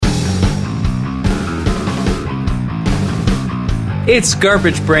It's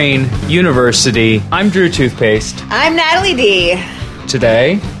Garbage Brain University. I'm Drew Toothpaste. I'm Natalie D.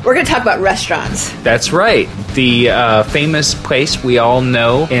 Today, we're going to talk about restaurants. That's right. The famous place we all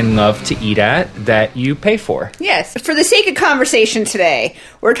know and love to eat at that you pay for. Yes. For the sake of conversation today,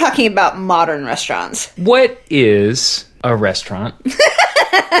 we're talking about modern restaurants. What is a restaurant?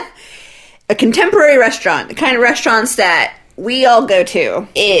 A contemporary restaurant, the kind of restaurants that we all go to,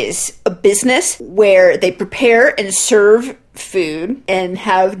 is a business where they prepare and serve food and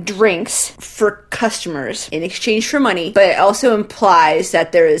have drinks for customers in exchange for money, but it also implies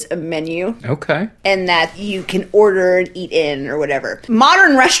that there is a menu. Okay. And that you can order and eat in or whatever.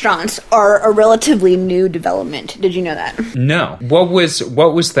 Modern restaurants are a relatively new development. Did you know that? No. What was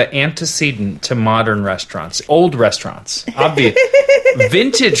the antecedent to modern restaurants? Old restaurants. Obvious.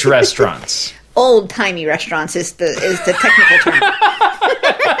 Vintage restaurants. Old-timey restaurants is the technical term.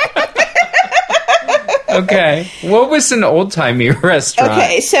 Okay. What was an old-timey restaurant?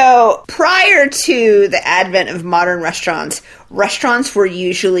 Okay, so prior to the advent of modern restaurants were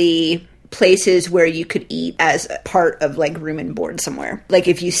usually places where you could eat as a part of like room and board somewhere. Like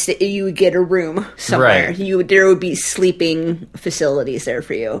if you would get a room somewhere, right. There would be sleeping facilities there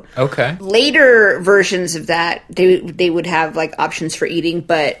for you. Okay. Later versions of that, they would have like options for eating,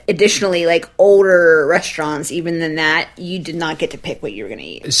 but additionally, like older restaurants, even than that, you did not get to pick what you were going to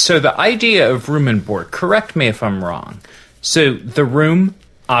eat. So the idea of room and board, correct me if I'm wrong. So the room,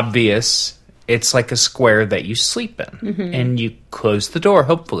 obvious. It's like a square that you sleep in, mm-hmm. and you close the door,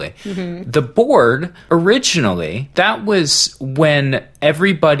 hopefully. Mm-hmm. The board, originally, that was when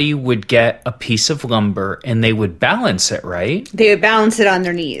everybody would get a piece of lumber and they would balance it, right? They would balance it on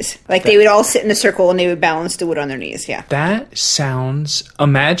their knees. Like they would all sit in a circle and they would balance the wood on their knees, yeah. That sounds...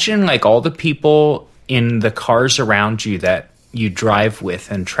 Imagine like all the people in the cars around you that you drive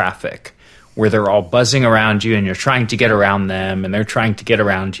with in traffic, where they're all buzzing around you and you're trying to get around them and they're trying to get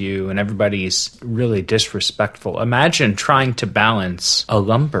around you and everybody's really disrespectful. Imagine trying to balance a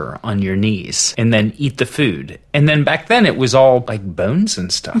lumber on your knees and then eat the food. And then back then it was all like bones and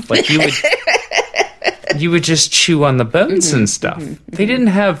stuff. Like you would just chew on the bones mm-hmm, and stuff. Mm-hmm, they didn't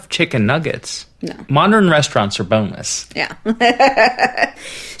have chicken nuggets. No. Modern restaurants are boneless. Yeah.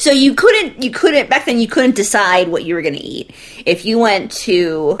 So you couldn't, back then you couldn't decide what you were going to eat. If you went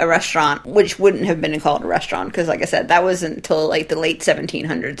to a restaurant, which wouldn't have been called a restaurant, because like I said, that wasn't until like the late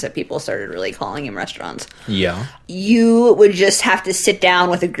 1700s that people started really calling them restaurants. Yeah. You would just have to sit down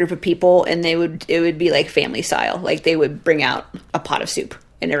with a group of people and it would be like family style. Like they would bring out a pot of soup.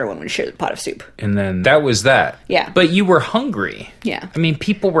 And everyone would share the pot of soup. And then that was that. Yeah. But you were hungry. Yeah. I mean,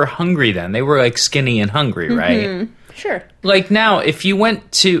 people were hungry then. They were like skinny and hungry, right? Mm-hmm. Sure. Like now, if you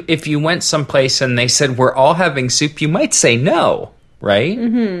went someplace and they said, we're all having soup, you might say no, right?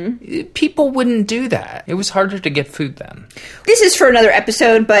 Mm-hmm. People wouldn't do that. It was harder to get food then. This is for another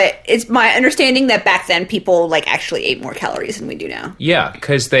episode, but it's my understanding that back then people like actually ate more calories than we do now. Yeah,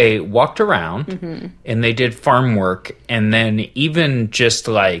 because they walked around mm-hmm. and they did farm work, and then even just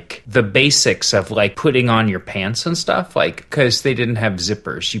like the basics of like putting on your pants and stuff, like because they didn't have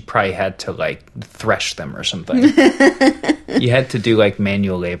zippers, you probably had to like thresh them or something. You had to do like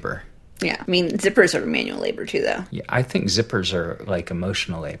manual labor. Yeah, I mean, zippers are manual labor too, though. Yeah, I think zippers are like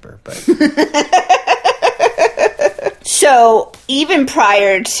emotional labor, but... So, even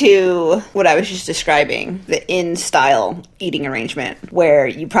prior to what I was just describing, the inn-style eating arrangement, where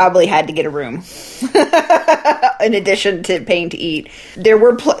you probably had to get a room, in addition to paying to eat, there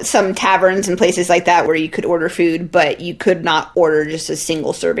were some taverns and places like that where you could order food, but you could not order just a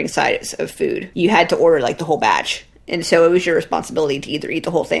single serving size of food. You had to order, like, the whole batch. And so it was your responsibility to either eat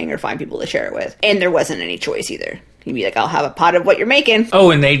the whole thing or find people to share it with. And there wasn't any choice either. You'd be like, I'll have a pot of what you're making.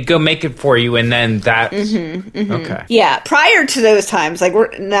 Oh, and they'd go make it for you, and then that... Mm-hmm, mm-hmm. Okay. Yeah, prior to those times, like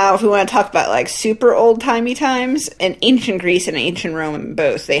now if we want to talk about like super old-timey times, in ancient Greece and ancient Rome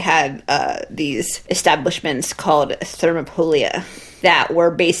both, they had these establishments called thermopolia that were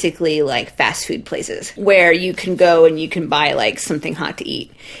basically like fast food places where you can go and you can buy like something hot to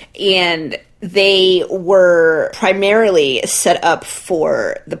eat. And they were primarily set up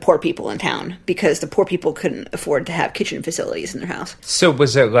for the poor people in town because the poor people couldn't afford to have kitchen facilities in their house. So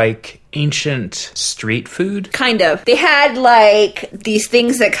was it like ancient street food? Kind of. They had like these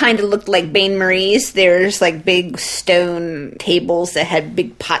things that kind of looked like Bain Marie's. There's like big stone tables that had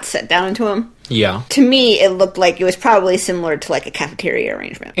big pots set down into them. Yeah. To me, it looked like it was probably similar to like a cafeteria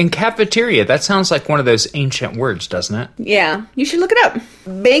arrangement. And cafeteria, that sounds like one of those ancient words, doesn't it? Yeah. You should look it up.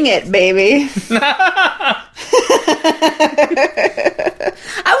 Bing it, baby. I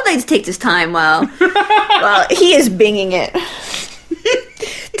would like to take this time while he is binging it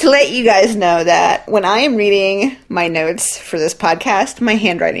to let you guys know that when I am reading my notes for this podcast, my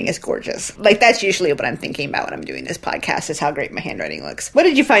handwriting is gorgeous. Like, that's usually what I'm thinking about when I'm doing this podcast, is how great my handwriting looks. What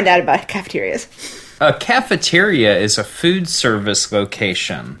did you find out about cafeterias? A cafeteria is a food service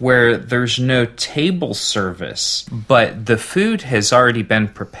location where there's no table service, but the food has already been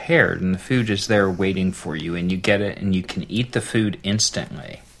prepared and the food is there waiting for you, and you get it and you can eat the food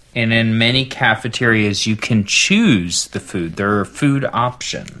instantly. And in many cafeterias, you can choose the food. There are food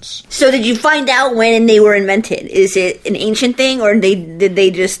options. So did you find out when they were invented? Is it an ancient thing, or did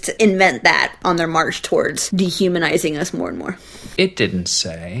they just invent that on their march towards dehumanizing us more and more? It didn't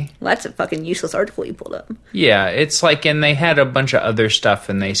say. Well, that's a fucking useless article you pulled up. Yeah, it's like, and they had a bunch of other stuff,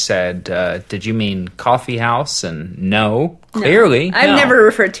 and they said, did you mean coffee house? And no, clearly. I've no. never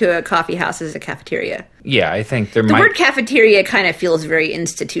referred to a coffee house as a cafeteria. Yeah, I think there The might... word cafeteria kind of feels very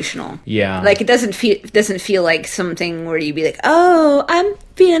institutional. Yeah. Like, it doesn't feel like something where you'd be like, oh, I'm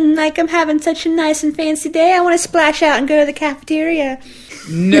feeling like I'm having such a nice and fancy day. I want to splash out and go to the cafeteria.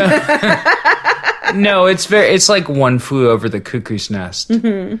 No. No, it's like One Flew Over the Cuckoo's Nest.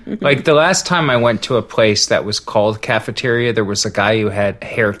 Like, the last time I went to a place that was called cafeteria, there was a guy who had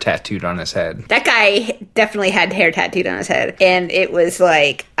hair tattooed on his head. That guy definitely had hair tattooed on his head. And it was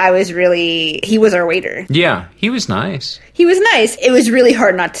like, he was our waiter. Yeah, he was nice. He was nice. It was really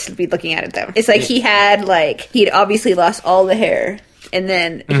hard not to be looking at it, though. It's like he'd obviously lost all the hair. And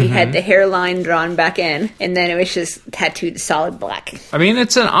then he had the hairline drawn back in, and then it was just tattooed solid black. I mean,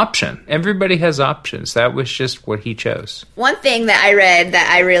 it's an option. Everybody has options. That was just what he chose. One thing that I read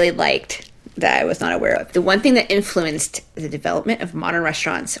that I really liked, that I was not aware of, the one thing that influenced the development of modern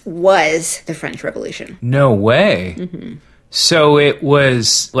restaurants was the French Revolution. No way. So it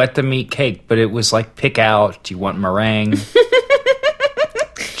was let them eat cake, but it was like, pick out, do you want meringue?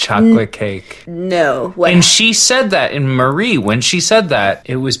 Chocolate cake. No. And she said that in Marie. When she said that,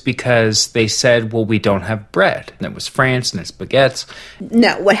 it was because they said, well, we don't have bread. And it was France and it's baguettes.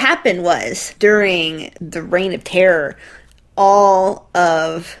 No, what happened was, during the Reign of Terror, all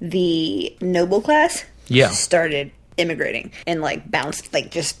of the noble class started immigrating and bounced,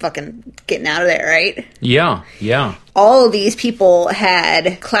 just fucking getting out of there, right? Yeah, yeah. All of these people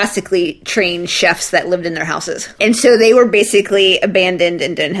had classically trained chefs that lived in their houses. And so they were basically abandoned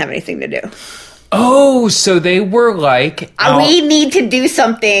and didn't have anything to do. Oh, so they were like... we need to do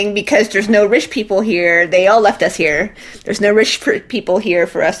something because there's no rich people here. They all left us here. There's no rich people here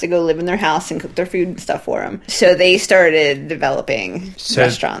for us to go live in their house and cook their food and stuff for them. So they started developing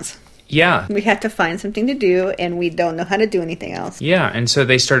restaurants. Yeah. We have to find something to do, and we don't know how to do anything else. Yeah, and so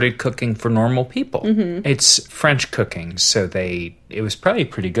they started cooking for normal people. It's French cooking, so it was probably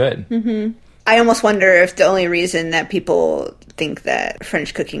pretty good. I almost wonder if the only reason that people think that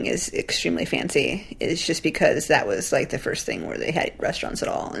French cooking is extremely fancy is just because that was the first thing where they had restaurants at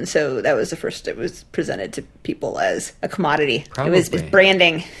all. And so that was the first it was presented to people as a commodity. Probably. It's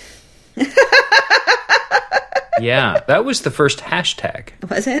branding. Yeah, that was the first hashtag.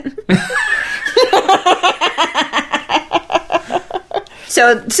 Was it?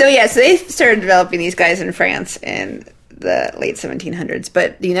 So they started developing these guys in France in the late 1700s,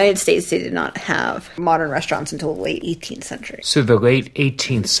 but the United States, they did not have modern restaurants until the late 18th century. So the late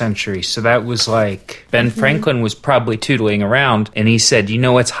 18th century. So that was Ben Franklin was probably tootling around, and he said, you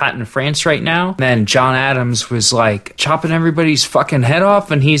know what's hot in France right now? And then John Adams was chopping everybody's fucking head off,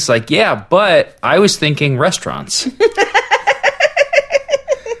 and he's like, yeah, but I was thinking restaurants.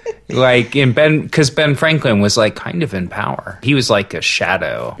 Because Ben Franklin was kind of in power. He was like a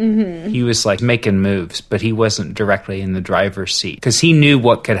shadow. He was making moves, but he wasn't directly in the driver's seat because he knew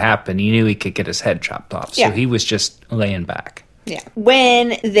what could happen. He knew he could get his head chopped off. So he was just laying back. Yeah.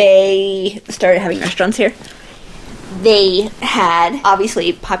 When they started having restaurants here, they had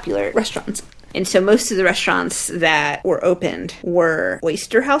obviously popular restaurants. And so most of the restaurants that were opened were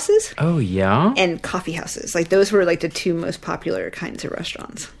oyster houses. Oh, yeah? And coffee houses. Those were the two most popular kinds of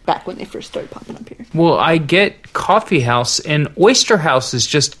restaurants back when they first started popping up here. Well, I get coffee house and oyster houses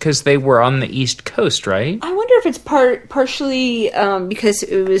just because they were on the East Coast, right? I wonder if it's partially because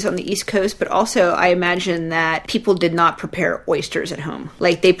it was on the East Coast, but also I imagine that people did not prepare oysters at home.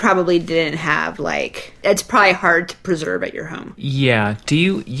 They probably didn't have, it's probably hard to preserve at your home. Yeah.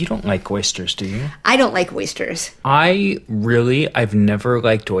 You don't like oysters, do you? I don't like oysters. I've never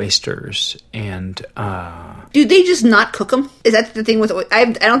liked oysters, and do they just not cook them? Is that the thing with I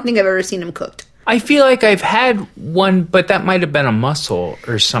don't think I've ever seen them cooked. I feel like I've had one, but that might have been a mussel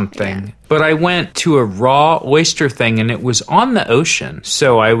or something. Yeah. But I went to a raw oyster thing, and it was on the ocean.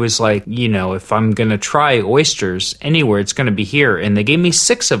 So I was like, if I'm going to try oysters anywhere, it's going to be here. And they gave me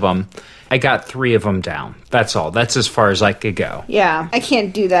 6 of them. I got 3 of them down. That's all. That's as far as I could go. Yeah, I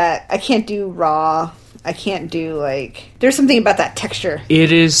can't do that. I can't do raw. I can't do, there's something about that texture.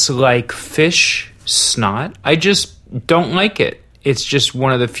 It is like fish snot. I just don't like it. It's just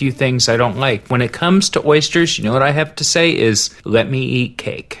one of the few things I don't like. When it comes to oysters, you know what I have to say is, let me eat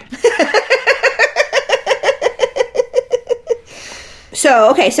cake.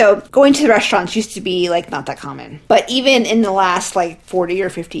 So going to the restaurants used to be, not that common. But even in the last, 40 or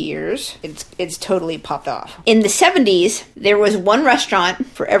 50 years, it's totally popped off. In the 70s, there was one restaurant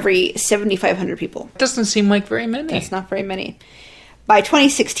for every 7,500 people. Doesn't seem like very many. That's not very many. By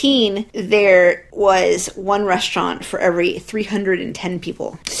 2016, there was one restaurant for every 310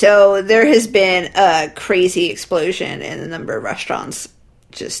 people. So there has been a crazy explosion in the number of restaurants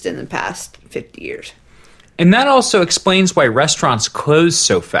just in the past 50 years. And that also explains why restaurants close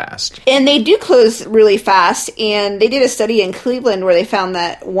so fast. And they do close really fast. And they did a study in Cleveland where they found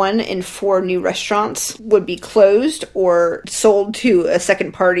that 1 in 4 new restaurants would be closed or sold to a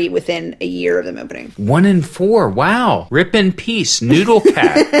second party within a year of them opening. 1 in 4. Wow. Rip in peace. Noodle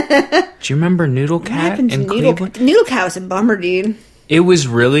Cat. Do you remember Noodle Cat in Cleveland? Noodle Cat was a bummer, dude. It was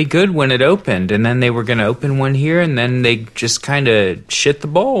really good when it opened, and then they were going to open one here, and then they just kind of shit the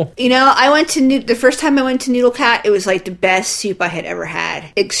bowl. I went to the first time I went to Noodle Cat, it was the best soup I had ever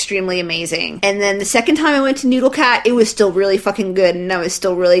had. Extremely amazing. And then the second time I went to Noodle Cat, it was still really fucking good, and I was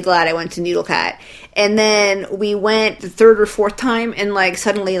still really glad I went to Noodle Cat. And then we went the third or fourth time, and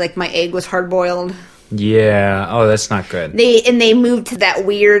suddenly my egg was hard boiled. Yeah. Oh, that's not good. They moved to that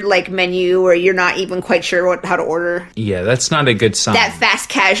weird menu where you're not even quite sure how to order. Yeah, that's not a good sign. That fast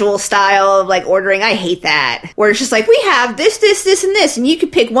casual style of ordering, I hate that. Where it's just we have this, and this, and you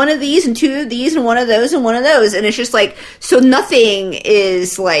could pick one of these and 2 of these and one of those and one of those, and it's just so nothing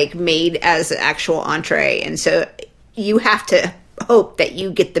is made as an actual entree, and so you have to hope that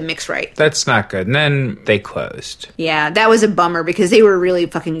you get the mix right. That's not good. And then they closed. Yeah, that was a bummer because they were really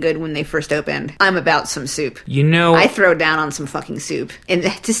fucking good when they first opened. I'm about some soup. I throw down on some fucking soup. And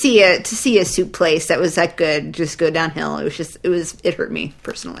to see a soup place that was that good just go downhill, it hurt me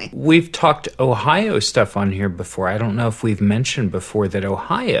personally. We've talked Ohio stuff on here before. I don't know if we've mentioned before that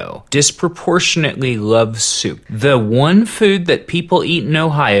Ohio disproportionately loves soup. The one food that people eat in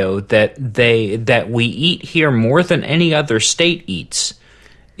Ohio that we eat here more than any other state eats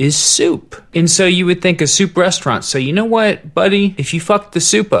is soup. And so you would think a soup restaurant. So you know what, buddy? If you fuck the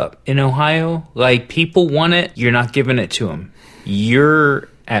soup up in Ohio, people want it, you're not giving it to them. You're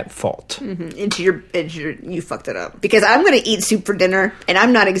at fault. Mm-hmm. You fucked it up. Because I'm going to eat soup for dinner, and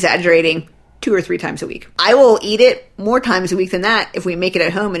I'm not exaggerating, 2 or 3 times a week. I will eat it more times a week than that if we make it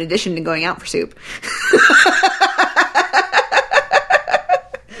at home in addition to going out for soup.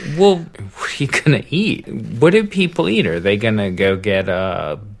 Well, what are you going to eat? What do people eat? Are they going to go get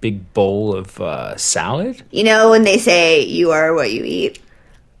a big bowl of salad? When they say you are what you eat,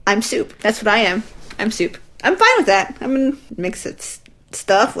 I'm soup. That's what I am. I'm soup. I'm fine with that. I'm going to mix it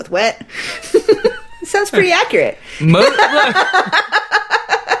stuff with wet. Sounds pretty accurate.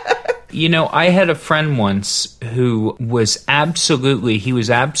 I had a friend once who was absolutely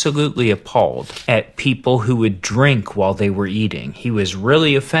appalled at people who would drink while they were eating. He was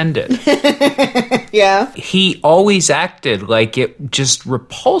really offended. Yeah. He always acted like it just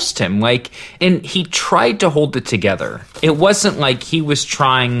repulsed him. And he tried to hold it together. It wasn't like he was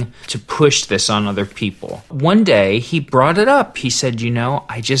trying to push this on other people. One day he brought it up. He said,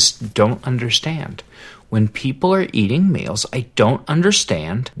 I just don't understand. When people are eating meals, I don't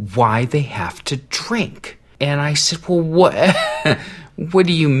understand why they have to drink. And I said, well, what? What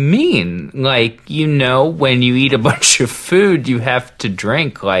do you mean? When you eat a bunch of food, you have to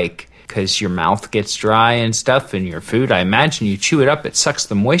drink, because your mouth gets dry and stuff, and your food, I imagine you chew it up, it sucks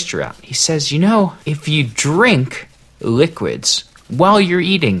the moisture out. He says, if you drink liquids while you're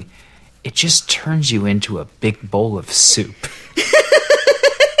eating, it just turns you into a big bowl of soup.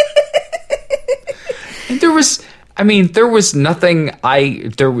 There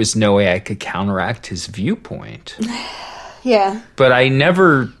was no way I could counteract his viewpoint. Yeah. But I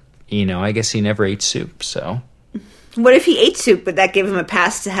never, I guess he never ate soup, so. What if he ate soup, but that gave him a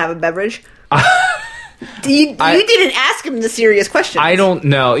pass to have a beverage? You didn't ask him the serious questions. I don't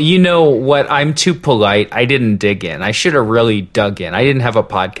know. You know what? I'm too polite. I didn't dig in. I should have really dug in. I didn't have a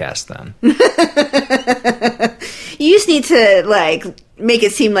podcast then. You just need to, make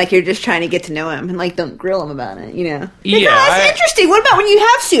it seem like you're just trying to get to know him and, don't grill him about it, Yeah, that's interesting. What about when you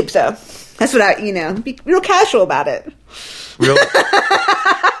have soup, though? That's what be real casual about it.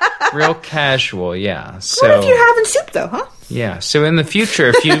 Real casual, yeah. So, what if you're having soup, though, huh? Yeah, so in the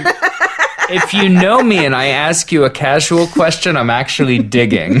future, if you know me and I ask you a casual question, I'm actually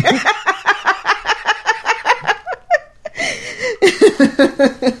digging.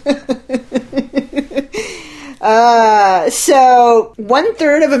 So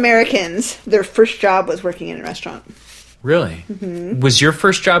 1/3 of Americans, their first job was working in a restaurant. Really? Mm-hmm. Was your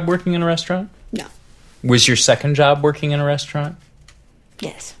first job working in a restaurant? No. Was your second job working in a restaurant?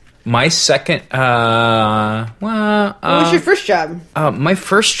 Yes. My second, what was your first job? My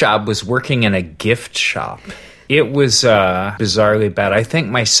first job was working in a gift shop. It was bizarrely bad. I think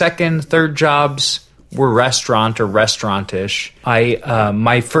my second, third jobs were restaurant or restaurant-ish.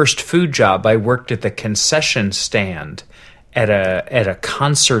 My first food job, I worked at the concession stand at a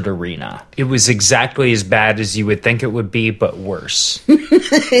concert arena. It was exactly as bad as you would think it would be, but worse.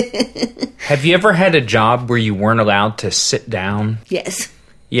 Have you ever had a job where you weren't allowed to sit down? Yes.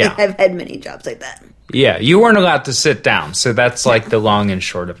 Yeah. I've had many jobs like that. Yeah, you weren't allowed to sit down, so that's like the long and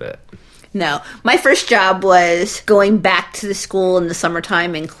short of it. No. My first job was going back to the school in the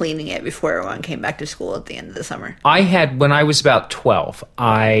summertime and cleaning it before everyone came back to school at the end of the summer. When I was about 12,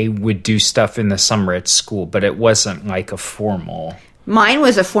 I would do stuff in the summer at school, but it wasn't like a formal. Mine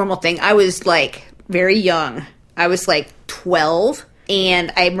was a formal thing. I was like very young. I was like 12.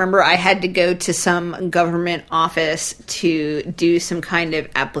 And I remember I had to go to some government office to do some kind of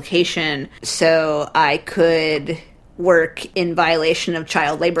application so I could work in violation of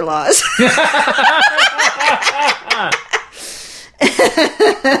child labor laws.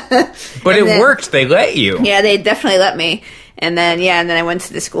 But it worked. They let you. Yeah, they definitely let me. And then I went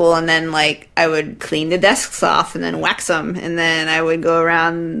to the school, and then, I would clean the desks off and then wax them. And then I would go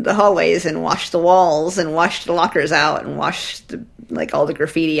around the hallways and wash the walls and wash the lockers out and wash all the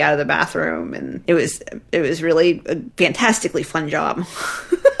graffiti out of the bathroom. And it was really a fantastically fun job.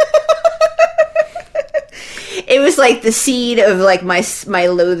 It was like the seed of my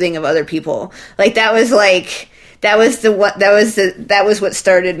loathing of other people. That was what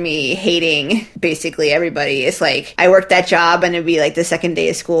started me hating basically everybody. It's I worked that job, and it'd be the second day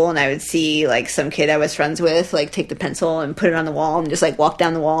of school, and I would see some kid I was friends with take the pencil and put it on the wall and just walk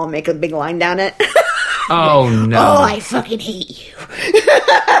down the wall and make a big line down it. Oh no. Oh, I fucking hate you.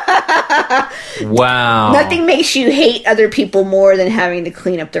 Wow. Nothing makes you hate other people more than having to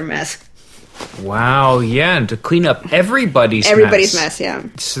clean up their mess. Wow, yeah, and to clean up everybody's mess, yeah.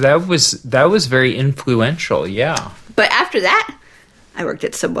 So that was very influential, yeah. But after that, I worked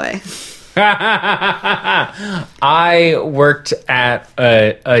at Subway. I worked at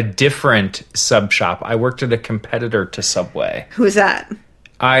a different sub shop. I worked at a competitor to Subway. Who was that?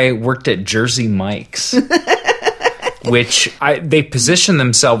 I worked at Jersey Mike's. Which they position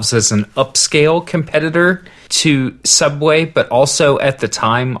themselves as an upscale competitor to Subway, but also at the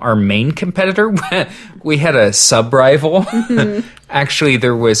time our main competitor. We had a sub rival. Mm-hmm. Actually,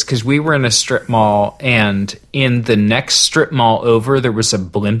 there was, because we were in a strip mall, and in the next strip mall over, there was a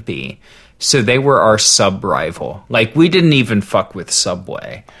Blimpie. So they were our sub rival. We didn't even fuck with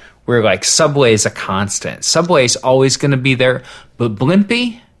Subway. We're Subway is a constant. Subway's always going to be there, but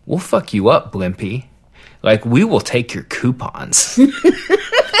Blimpie, we'll fuck you up, Blimpie. We will take your coupons.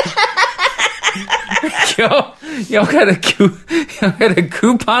 Y'all got a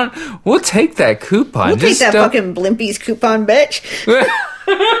coupon? We'll take that coupon. We'll take that fucking Blimpie's coupon, bitch.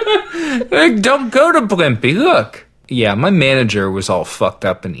 Don't go to Blimpie. Look. Yeah, my manager was all fucked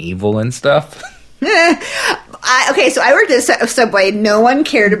up and evil and stuff. Okay, so I worked at Subway. No one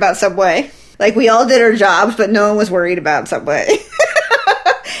cared about Subway. We all did our jobs, but no one was worried about Subway.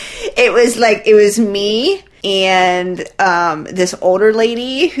 It was me and this older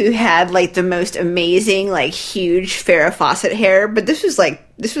lady who had the most amazing huge Farrah Fawcett hair, but this was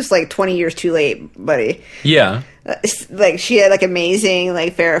 20 years too late, buddy. Yeah. She had amazing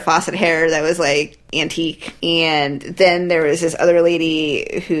Farrah Fawcett hair that was antique, and then there was this other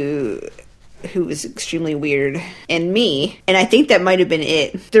lady who was extremely weird, and me, and I think that might have been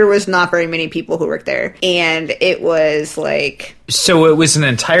it. There was not very many people who worked there, and it was So it was an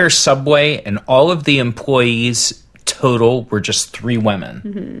entire Subway, and all of the employees total were just 3 women.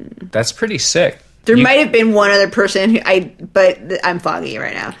 Mm-hmm. That's pretty sick. There might have been one other person but I'm foggy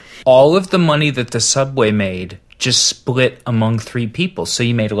right now. All of the money that the Subway made just split among 3 people, so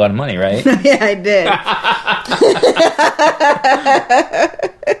you made a lot of money, right? Yeah, I did.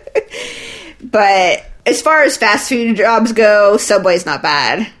 But As far as fast food jobs go, Subway's not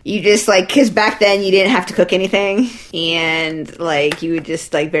bad. You just, like, because back then you didn't have to cook anything, and, like, you would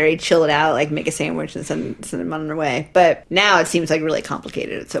just, like, very chill it out, like, make a sandwich and send them on their way. But now it seems, like, really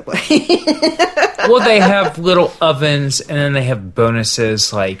complicated at Subway. Well, they have little ovens, and then they have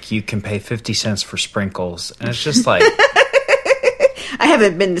bonuses, like, you can pay 50 cents for sprinkles, and it's just like... I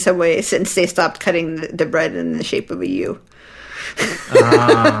haven't been to Subway since they stopped cutting the bread in the shape of a U.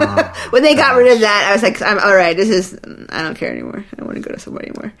 When they got rid of that, I was like, I'm all right. I don't care anymore. I don't want to go to Subway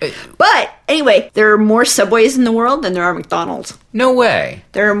anymore. But anyway, there are more Subways in the world than there are McDonald's. No way.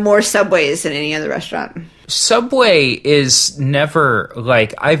 There are more Subways than any other restaurant. Subway is never,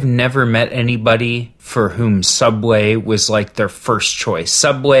 like, I've never met anybody for whom Subway was, like, their first choice.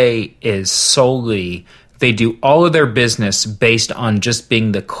 Subway is solely... They do all of their business based on just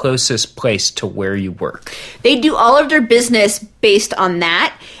being the closest place to where you work. They do all of their business based on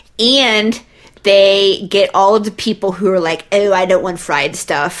that, and they get all of the people who are like, oh, I don't want fried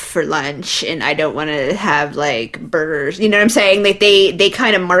stuff for lunch, and I don't want to have, like, burgers. You know what I'm saying? Like, they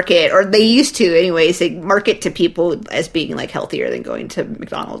kind of market, or they used to anyways, they market to people as being, like, healthier than going to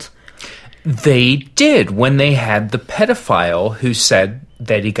McDonald's. They did when they had the pedophile who said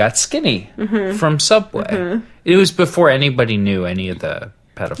that he got skinny from Subway. Mm-hmm. It was before anybody knew any of the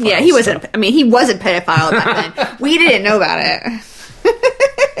pedophiles. Yeah, he wasn't. I mean, he wasn't pedophile back then. We didn't know about it.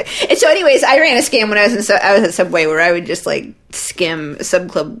 And so, anyways, I ran a scam when I was at Subway where I would just, like, skim Sub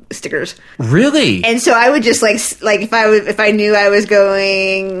Club stickers. Really? And so I would just like if I knew I was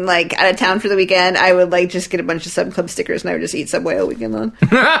going, like, out of town for the weekend, I would, like, just get a bunch of Sub Club stickers and I would just eat Subway all weekend long.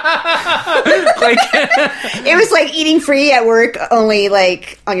 Like, it was like eating free at work, only,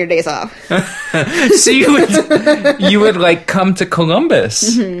 like, on your days off. So you would like come to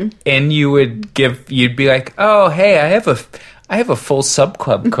Columbus and you'd be like, oh, hey, I have a full Sub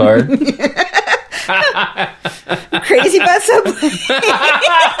Club card. Crazy about Subway.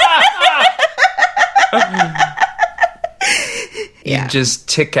 You just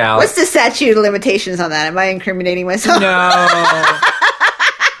tick out. What's the statute of limitations on that? Am I incriminating myself?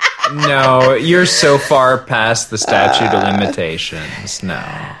 No, you're so far past the statute of limitations. No.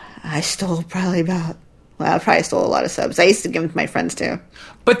 I stole I probably stole a lot of subs. I used to give them to my friends too.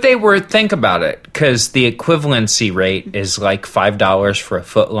 But think about it, because the equivalency rate is like $5 for a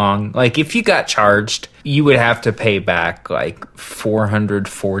foot long. Like, if you got charged, you would have to pay back like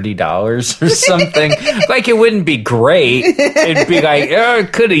 $440 or something. Like, it wouldn't be great. It'd be like, oh, I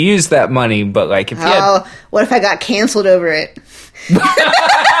could have used that money, but like, if you had... what if I got canceled over it? No.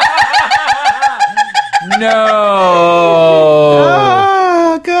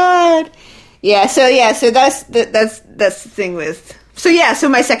 Oh God. So that's the thing with. So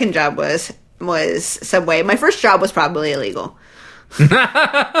my second job was Subway. My first job was probably illegal.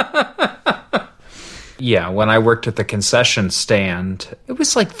 Yeah, when I worked at the concession stand, it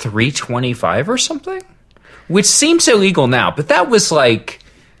was like $3.25 or something, which seems illegal now, but that was like,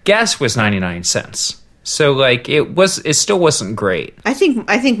 gas was 99 cents. So like it still wasn't great. I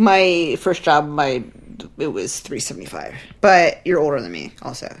think my first job it was $3.75. But you're older than me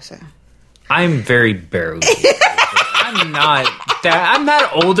also, so. I'm very barely older. I'm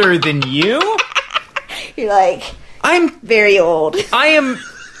not older than you. You're like, I'm very old. I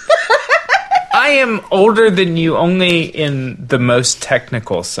am older than you only in the most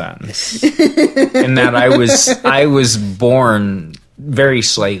technical sense. In that I was born very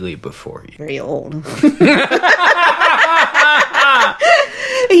slightly before you. Very old.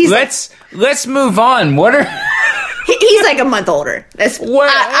 Let's move on. What are He's like a month older. That's what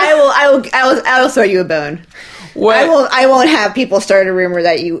I will throw you a bone. What? I won't have people start a rumor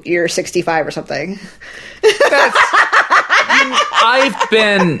that you're 65 or something.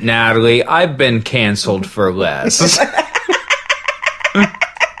 Natalie, I've been canceled for less.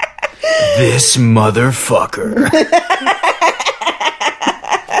 This motherfucker.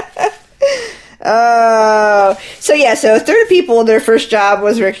 Oh, so a third of people, their first job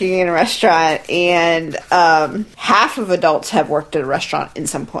was working in a restaurant, and half of adults have worked at a restaurant at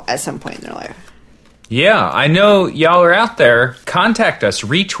some point in their life. Yeah, I know y'all are out there. Contact us,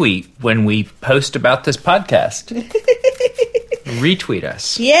 retweet when we post about this podcast. Retweet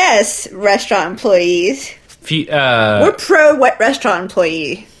us. Yes, restaurant employees. We're pro restaurant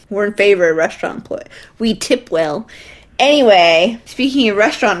employee. We're in favor of restaurant employee. We tip well. Anyway, speaking of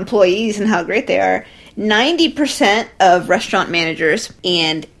restaurant employees and how great they are, 90% of restaurant managers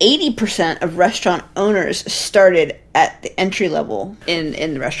and 80% of restaurant owners started at the entry level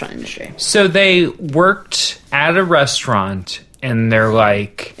in the restaurant industry. So they worked at a restaurant and they're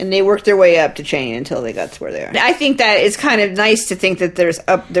like... And they worked their way up to chain until they got to where they are. I think that it's kind of nice to think that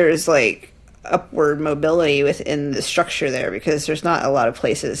there's like upward mobility within the structure there, because there's not a lot of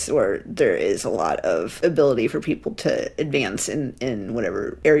places where there is a lot of ability for people to advance in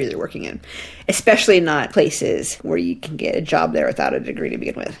whatever area they're working in, especially not places where you can get a job there without a degree to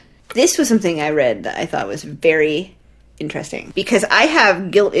begin with. This was something I read that I thought was very interesting, because I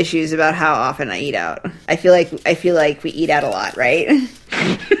have guilt issues about how often I eat out. I feel like we eat out a lot, right?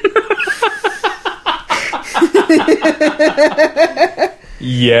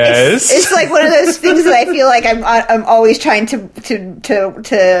 Yes. It's like one of those things that I feel like I'm always trying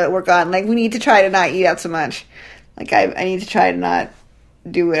to work on. Like, we need to try to not eat out so much. Like, I need to try to not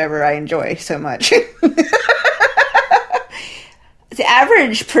do whatever I enjoy so much. The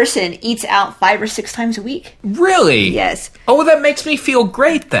average person eats out 5 or 6 times a week. Really? Yes. Oh, well, that makes me feel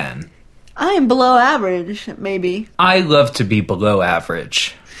great then. I am below average, maybe. I love to be below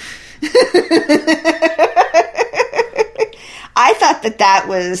average. I thought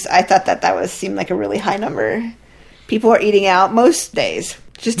that was seemed like a really high number. People are eating out most days.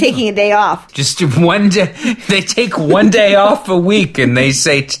 Just taking a day off. Just one day. They take one day off a week and they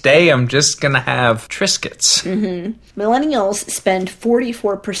say, today I'm just going to have Triscuits. Mm-hmm. Millennials spend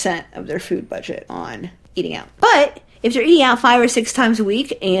 44% of their food budget on eating out. But if they're eating out 5 or 6 times a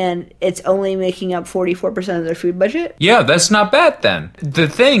week and it's only making up 44% of their food budget. Yeah, that's not bad then. The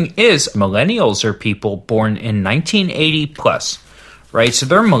thing is, millennials are people born in 1980 plus. Right? So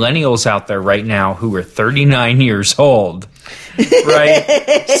there are millennials out there right now who are 39 years old.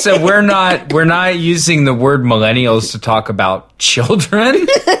 Right? So we're not using the word millennials to talk about children.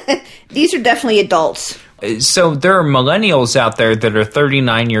 These are definitely adults. So there are millennials out there that are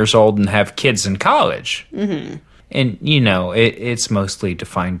 39 years old and have kids in college. Mm-hmm. And, you know, it's mostly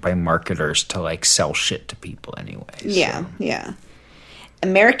defined by marketers to, like, sell shit to people anyway. Yeah, yeah.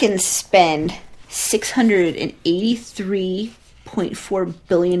 Americans spend $683.4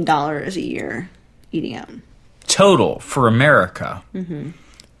 billion a year eating out. Total for America. Mm-hmm.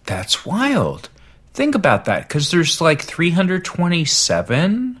 That's wild. Think about that, because there's like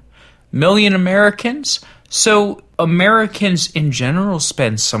 327 million Americans. So Americans in general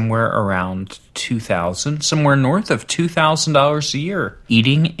spend somewhere around $2,000, somewhere north of $2,000 a year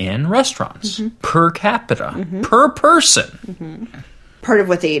eating in restaurants per capita, per person. Mm-hmm. Part of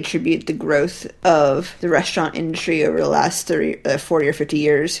what they attribute the growth of the restaurant industry over the last 40 or 50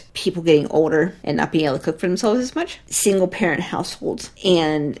 years, people getting older and not being able to cook for themselves as much, single-parent households,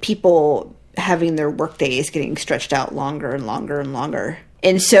 and people having their work days getting stretched out longer and longer and longer.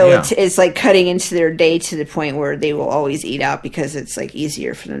 And so it's like cutting into their day to the point where they will always eat out because it's like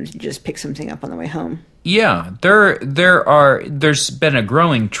easier for them to just pick something up on the way home. Yeah, there's been a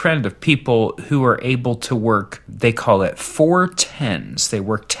growing trend of people who are able to work, they call it 4-10s. They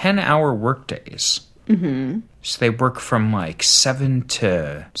work 10-hour work days. Mm-hmm. So they work from like 7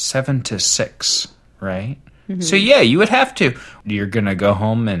 to 6, right? Mm-hmm. So yeah, you would have to. You're going to go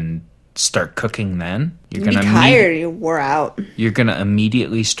home and start cooking then? You're gonna be tired, you wore out. You're going to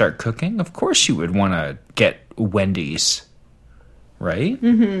immediately start cooking? Of course you would want to get Wendy's, right?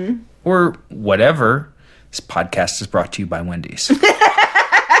 Mm-hmm. Or whatever. This podcast is brought to you by Wendy's. So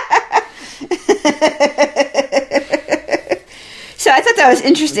I thought that was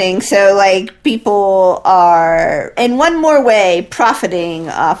interesting. So, like, people are, in one more way, profiting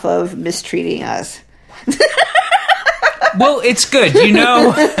off of mistreating us. Well, it's good. You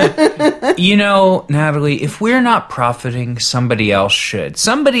know, Natalie, if we're not profiting, somebody else should.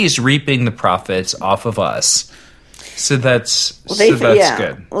 Somebody's reaping the profits off of us. So that's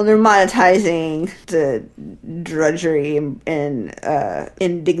good. Well, they're monetizing the drudgery and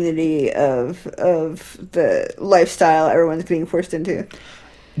indignity of the lifestyle everyone's being forced into.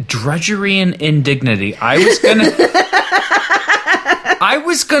 Drudgery and indignity. I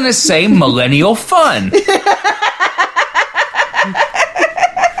was gonna say millennial fun.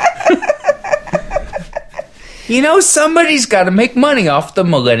 You know, somebody's got to make money off the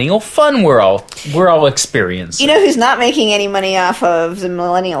millennial fun we're all experiencing. You know who's not making any money off of the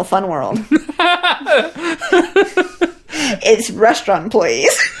millennial fun world? It's restaurant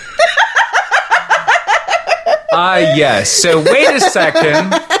employees. Yes. So wait a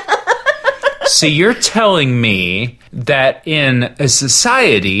second. So you're telling me that in a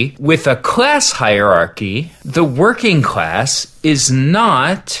society with a class hierarchy, the working class is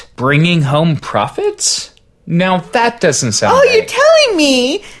not bringing home profits? Now, that doesn't sound right. You're telling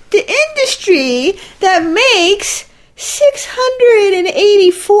me the industry that makes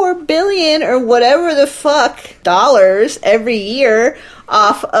 $684 billion or whatever the fuck dollars every year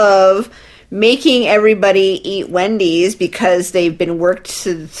off of making everybody eat Wendy's because they've been worked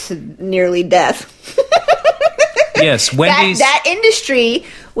to nearly death. Yes, Wendy's. That industry,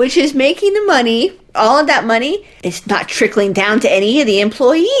 which is making the money, all of that money is not trickling down to any of the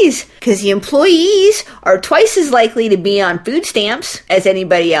employees, because the employees are twice as likely to be on food stamps as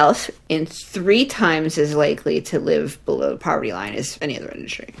anybody else, and 3 times as likely to live below the poverty line as any other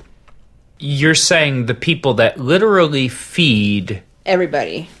industry. You're saying the people that literally feed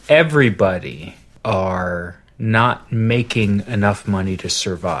everybody are not making enough money to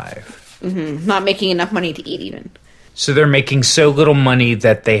survive. Mm-hmm. Not making enough money to eat even. So they're making so little money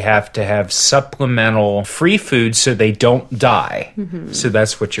that they have to have supplemental free food so they don't die. Mm-hmm. So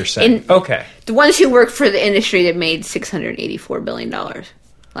that's what you're saying. Okay. The ones who work for the industry that made $684 billion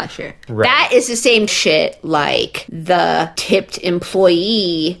last year. Right. That is the same shit like the tipped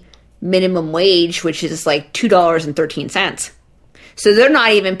employee minimum wage, which is like $2.13. So they're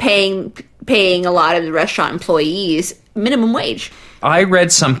not even paying a lot of the restaurant employees minimum wage. I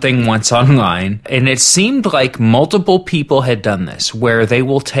read something once online, and it seemed like multiple people had done this, where they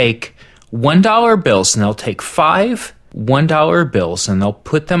will take $1 bills, and they'll take 5 $1 bills, and they'll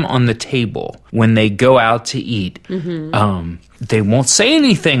put them on the table when they go out to eat. Mm-hmm. They won't say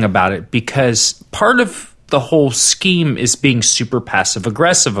anything about it, because part of the whole scheme is being super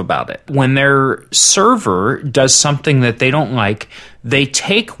passive-aggressive about it. When their server does something that they don't like, they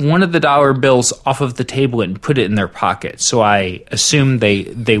take one of the dollar bills off of the table and put it in their pocket. So I assume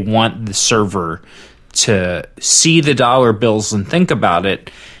they want the server to see the dollar bills and think about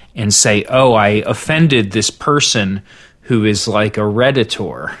it and say, oh, I offended this person who is like a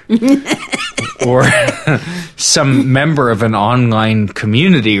Redditor or some member of an online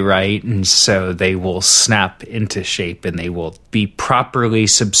community, right? And so they will snap into shape and they will be properly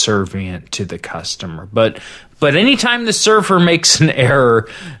subservient to the customer. But anytime the server makes an error,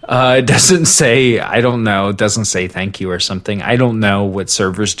 it doesn't say, I don't know, it doesn't say thank you or something. I don't know what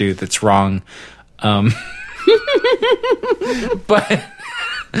servers do that's wrong. But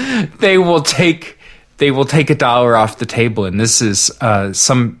they will take $1 off the table, and this is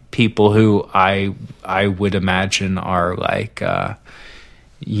some people who I would imagine are like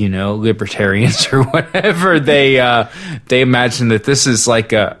libertarians or whatever. They imagine that this is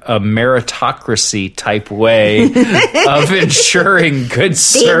like a meritocracy type way of ensuring good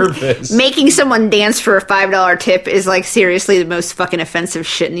service. Making someone dance for a $5 tip is like seriously the most fucking offensive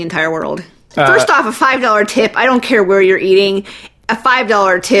shit in the entire world. First off, a $5 tip, I don't care where you're eating, a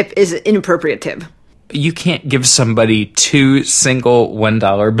 $5 tip is an inappropriate tip. You can't give somebody 2 single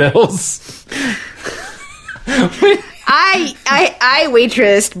 $1 bills. I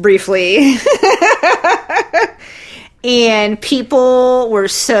waitressed briefly. And people were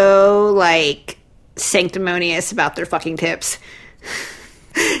so, like, sanctimonious about their fucking tips.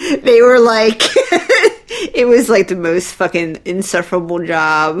 They were like, it was like the most fucking insufferable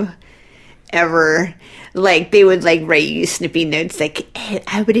job ever. Like, they would, like, write you snippy notes like, hey,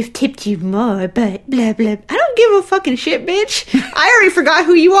 I would have tipped you more, but blah, blah. I don't give a fucking shit, bitch. I already forgot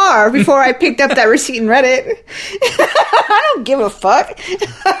who you are before I picked up that receipt and read it. I don't give a fuck.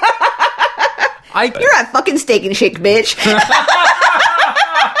 You're at fucking Steak and Shake, bitch.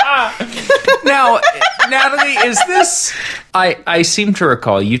 Now, Natalie, is this... I seem to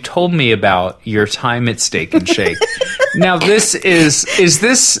recall you told me about your time at Steak and Shake. Now, is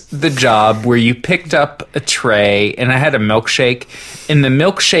this the job where you picked up a tray and I had a milkshake and the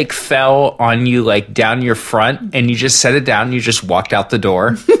milkshake fell on you like down your front and you just set it down and you just walked out the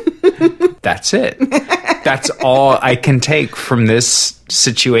door? That's it. That's all I can take from this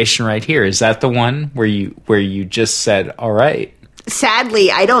situation right here. Is that the one where you just said, all right?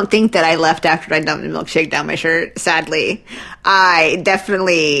 Sadly, I don't think that I left after I dumped the milkshake down my shirt. Sadly, I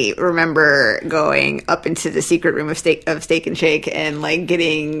definitely remember going up into the secret room of Steak and Shake and like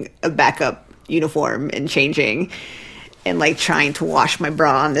getting a backup uniform and changing and like trying to wash my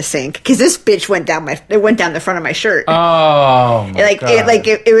bra on the sink because this bitch went down the front of my shirt. Oh, my God.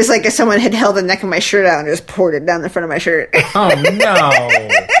 It was like if someone had held the neck of my shirt out and just poured it down the front of my shirt. Oh no.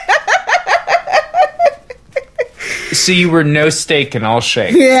 So you were no steak and all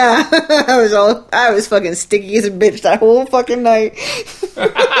shake. Yeah, I was fucking sticky as a bitch that whole fucking night.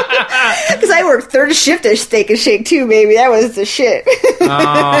 Because I worked third shift at Steak and Shake too, baby. That was the shit.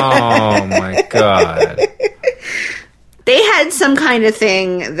 Oh my God. They had some kind of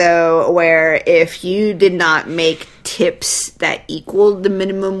thing though, where if you did not make tips that equaled the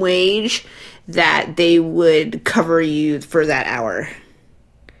minimum wage, that they would cover you for that hour.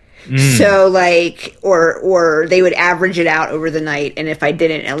 So, like, or they would average it out over the night, and if I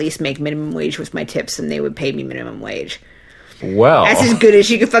didn't at least make minimum wage with my tips, then they would pay me minimum wage. Well. That's as good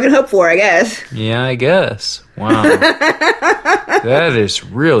as you could fucking hope for, I guess. Yeah, I guess. Wow. That is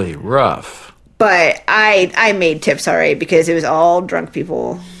really rough. But I made tips all right because it was all drunk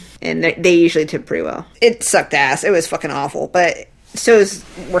people, and they usually tip pretty well. It sucked ass. It was fucking awful, but so is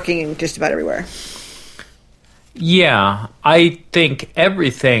working just about everywhere. Yeah, I think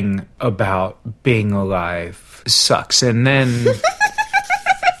everything about being alive sucks. And then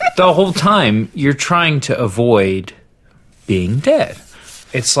the whole time you're trying to avoid being dead.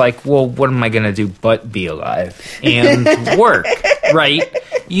 It's like, well, what am I going to do but be alive and work, right?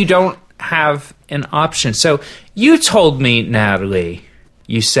 You don't have an option. So you told me, Natalie,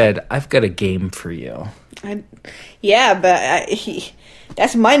 you said, I've got a game for you. Yeah, but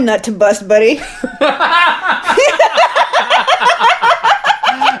that's my nut to bust, buddy.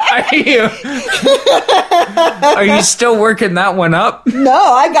 Are you still working that one up? No,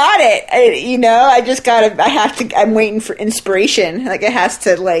 I got it. I'm waiting for inspiration. Like, it has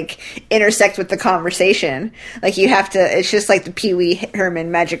to, like, intersect with the conversation. Like, you have to, it's just like the Pee Wee Herman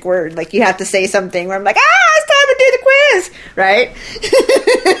magic word. Like, you have to say something where I'm like, it's time to do the quiz, right?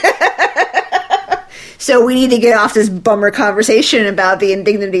 So we need to get off this bummer conversation about the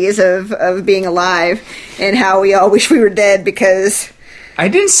indignities of being alive and how we all wish we were dead because... I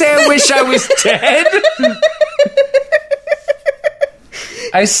didn't say I wish I was dead.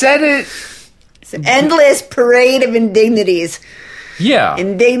 I said it. It's an endless parade of indignities. Yeah.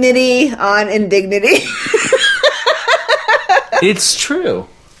 Indignity on indignity. It's true.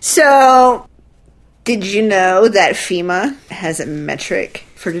 So, did you know that FEMA has a metric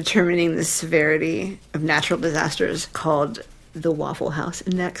for determining the severity of natural disasters called the Waffle House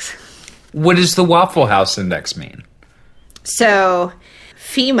Index? What does the Waffle House Index mean? So,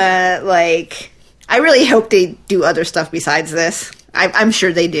 FEMA, like, I really hope they do other stuff besides this. I'm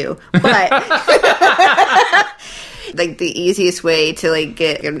sure they do. But, like, the easiest way to, like,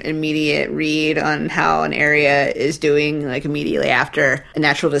 get an immediate read on how an area is doing, like, immediately after a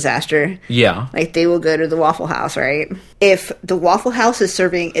natural disaster. Yeah. Like, they will go to the Waffle House, right? If the Waffle House is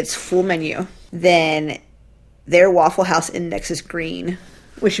serving its full menu, then their Waffle House Index is green,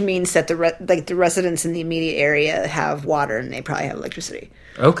 which means that the residents in the immediate area have water and they probably have electricity.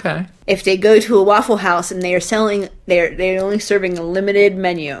 Okay. If they go to a Waffle House and they're only serving a limited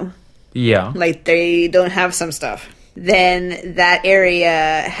menu. Yeah. Like, they don't have some stuff. Then that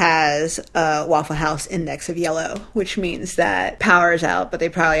area has a Waffle House Index of yellow, which means that power is out, but they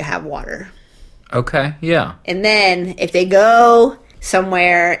probably have water. Okay, yeah. And then if they go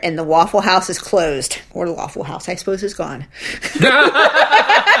somewhere and the Waffle House is closed, or the Waffle House, I suppose, is gone,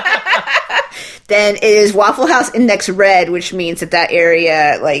 then it is Waffle House Index red, which means that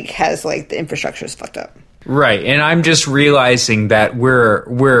area, like, has, like, the infrastructure is fucked up. Right, and I'm just realizing that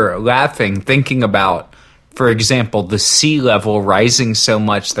we're laughing, thinking about, for example, the sea level rising so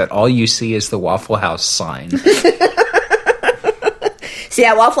much that all you see is the Waffle House sign. See,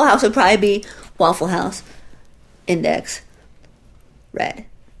 that Waffle House would probably be Waffle House Index red.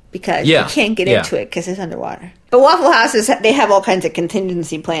 Because you can't get into it because it's underwater. But Waffle Houses, they have all kinds of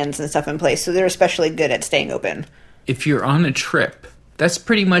contingency plans and stuff in place, so they're especially good at staying open. If you're on a trip, that's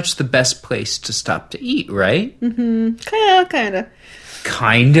pretty much the best place to stop to eat, right? Mm-hmm. Kind of.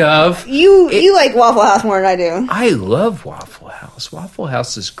 Kind of. You like Waffle House more than I do. I love Waffle House. Waffle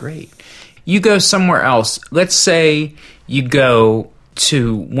House is great. You go somewhere else. Let's say you go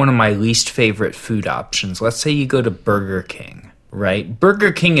to one of my least favorite food options. Let's say you go to Burger King. Right?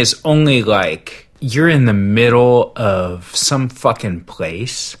 Burger King is only like, you're in the middle of some fucking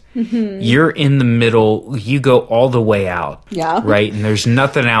place. Mm-hmm. You're in the middle, you go all the way out. Yeah. Right? And there's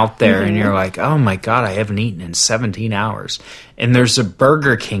nothing out there. Mm-hmm. And you're like, oh my God, I haven't eaten in 17 hours. And there's a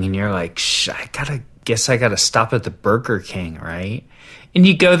Burger King and you're like, I gotta stop at the Burger King, right? And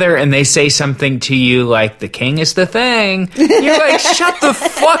you go there and they say something to you like, the king is the thing. You're like, shut the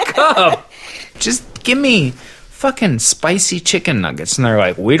fuck up. Just give me fucking spicy chicken nuggets. And they're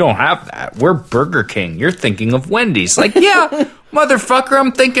like, we don't have that. We're Burger King. You're thinking of Wendy's. Like, yeah, motherfucker,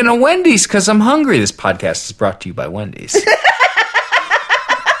 I'm thinking of Wendy's because I'm hungry. This podcast is brought to you by Wendy's.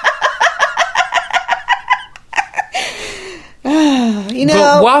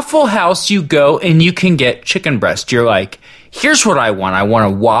 But Waffle House, you go and you can get chicken breast. You're like, here's what I want. I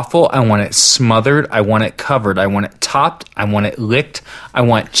want a waffle. I want it smothered. I want it covered. I want it topped. I want it licked. I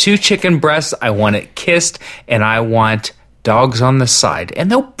want 2 chicken breasts. I want it kissed. And I want dogs on the side.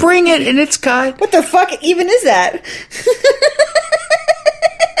 And they'll bring it, and it's got... What the fuck even is that?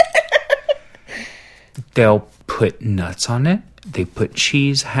 They'll put nuts on it. They put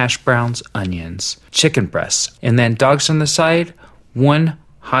cheese, hash browns, onions, chicken breasts. And then dogs on the side, 1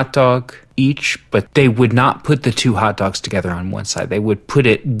 hot dog each, but they would not put the 2 hot dogs together on one side. They would put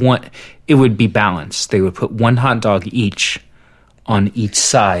it would be balanced. They would put 1 hot dog each on each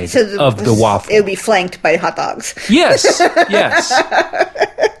side of the waffle. It would be flanked by hot dogs. Yes, yes.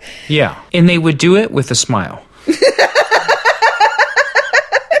 Yeah. And they would do it with a smile.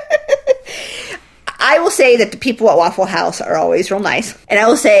 I will say that the people at Waffle House are always real nice. And I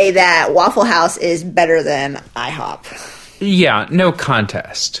will say that Waffle House is better than IHOP. Yeah, no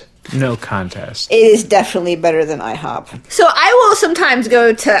contest. No contest. It is definitely better than IHOP. So I will sometimes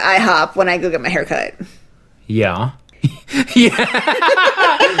go to IHOP when I go get my hair cut. Yeah. Yeah.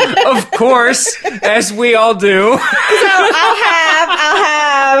 Of course, as we all do. So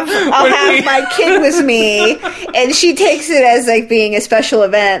I'll have my kid with me, and she takes it as like being a special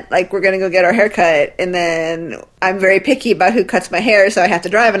event, like we're gonna go get our hair cut, and then I'm very picky about who cuts my hair, so I have to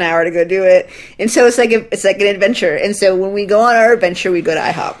drive an hour to go do it, and so it's like an adventure. And so when we go on our adventure, we go to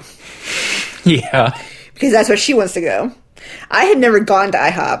IHOP. Yeah, because that's where she wants to go. I had never gone to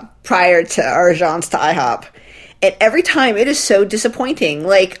IHOP prior to our jaunt to IHOP. And every time, it is so disappointing.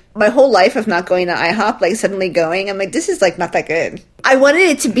 Like, my whole life of not going to IHOP, like, suddenly going, I'm like, this is, like, not that good. I wanted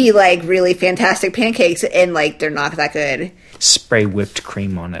it to be, like, really fantastic pancakes, and, like, they're not that good. Spray whipped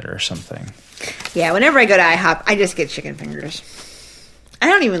cream on it or something. Yeah, whenever I go to IHOP, I just get chicken fingers. I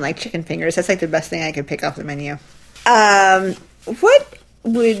don't even like chicken fingers. That's, like, the best thing I could pick off the menu. What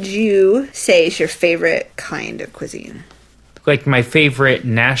would you say is your favorite kind of cuisine? Like, my favorite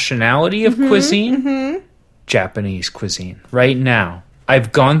nationality of cuisine? Mm-hmm. Japanese cuisine. Right now.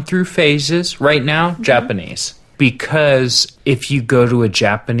 I've gone through phases. Right now, Japanese. Because if you go to a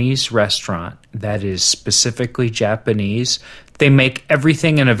Japanese restaurant that is specifically Japanese, they make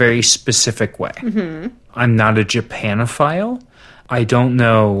everything in a very specific way. Mm-hmm. I'm not a Japanophile. I don't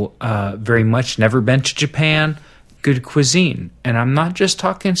know very much. Never been to Japan. Good cuisine. And I'm not just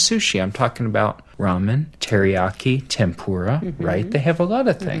talking sushi. I'm talking about ramen, teriyaki, tempura, right? They have a lot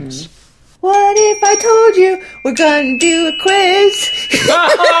of things. What if I told you we're going to do a quiz?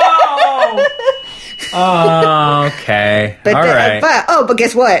 Oh, okay. But all right. But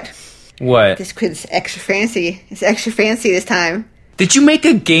guess what? What? This quiz is extra fancy. It's extra fancy this time. Did you make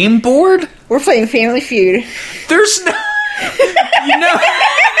a game board? We're playing Family Feud. There's no...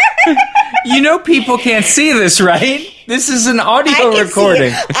 You know people can't see this, right? This is an audio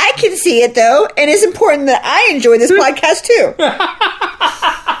recording. I can see it, though, and it's important that I enjoy this podcast, too.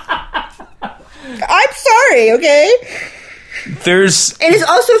 I'm sorry, okay? And it's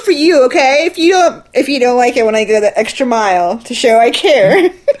also for you, okay? If you don't like it when I go the extra mile to show I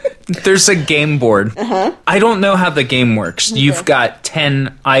care. There's a game board. Uh-huh. I don't know how the game works. Okay. You've got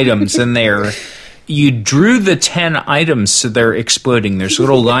 10 items in there. You drew the 10 items so they're exploding. There's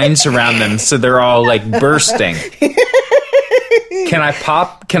little lines around them so they're all like bursting. Can I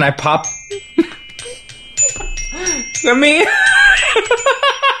pop? Let me...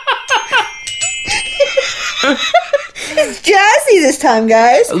 It's jazzy this time,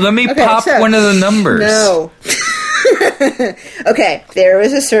 guys. Let me pop one of the numbers. No. Okay, there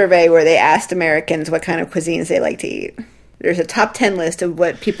was a survey where they asked Americans what kind of cuisines they like to eat. There's a top 10 list of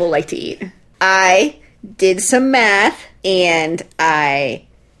what people like to eat. I did some math, and I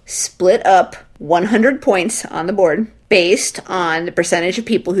split up 100 points on the board based on the percentage of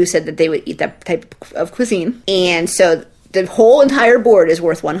people who said that they would eat that type of cuisine. And so... the whole entire board is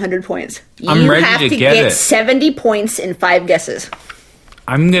worth 100 points. I'm ready to get it. 70 points in 5 guesses.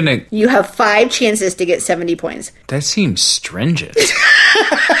 You have 5 chances to get 70 points. That seems stringent.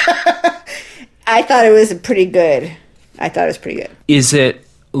 I thought it was pretty good. Is it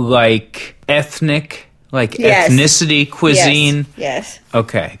like ethnic? Like ethnicity cuisine? Yes.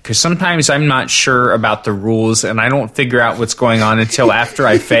 Okay, because sometimes I'm not sure about the rules and I don't figure out what's going on until after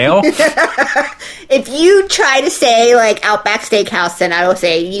I fail. If you try to say, like, Outback Steakhouse, then I will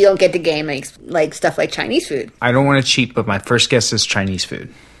say you don't get the game, like stuff like Chinese food. I don't want to cheat, but my first guess is Chinese food.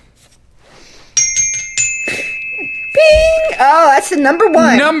 Bing! Oh, that's the number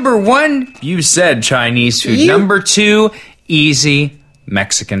 1. Number 1, you said Chinese food. Number 2, easy,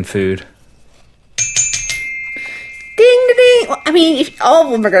 Mexican food. Ding, ding. Well, I mean, all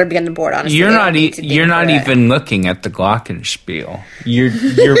of them are going to be on the board, honestly. You're not even looking at the glockenspiel. You're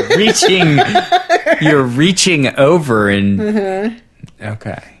reaching over and... Mm-hmm.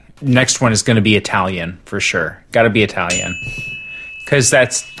 Okay. Next one is going to be Italian, for sure. Got to be Italian. Because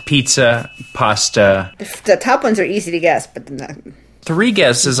that's pizza, pasta... The top ones are easy to guess, but... 3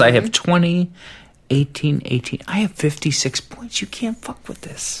 guesses. I have 20, 18. I have 56 points. You can't fuck with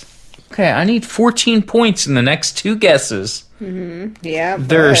this. Okay, I need 14 points in the next 2 guesses. Mm-hmm. Yeah,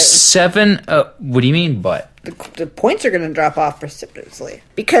 There's 7... what do you mean, but? the points are going to drop off precipitously.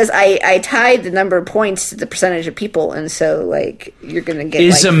 Because I tied the number of points to the percentage of people, and so, like, you're going to get,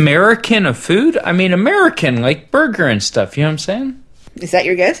 Is American a food? I mean, American, like burger and stuff, you know what I'm saying? Is that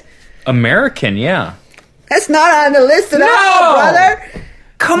your guess? American, yeah. That's not on the list at all, brother!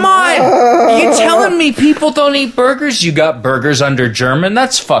 Come on! You telling me people don't eat burgers? You got burgers under German?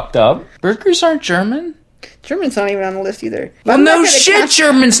 That's fucked up. Burgers aren't German? German's not even on the list either. Well, no shit,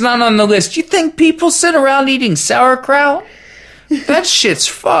 German's not on the list. You think people sit around eating sauerkraut? That shit's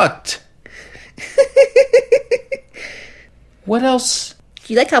fucked. What else?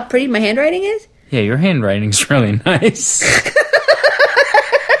 Do you like how pretty my handwriting is? Yeah, your handwriting's really nice.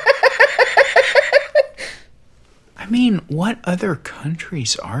 I mean, what other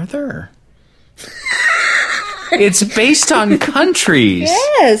countries are there? It's based on countries.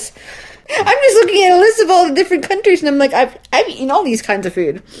 Yes. I'm just looking at a list of all the different countries, and I'm like, I've eaten all these kinds of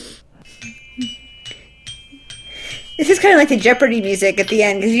food. This is kind of like the Jeopardy music at the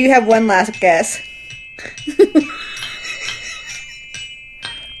end, because you have one last guess.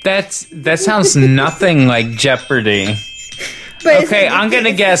 That sounds nothing like Jeopardy. But okay, I'm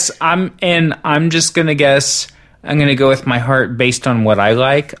gonna guess. I'm just gonna guess. I'm gonna go with my heart based on what I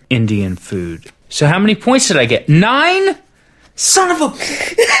like. Indian food. So how many points did I get? 9? Son of a...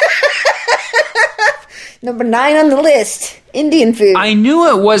 Number 9 on the list. Indian food. I knew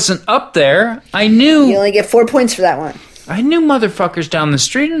it wasn't up there. I knew... You only get 4 points for that one. I knew motherfuckers down the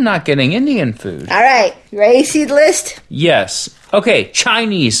street are not getting Indian food. All right. You ready to see the list? Yes. Okay,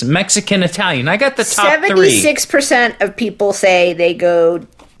 Chinese, Mexican, Italian. I got the top 3. 76% of people say they go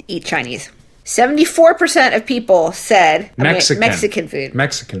eat Chinese. 74% of people said Mexican food.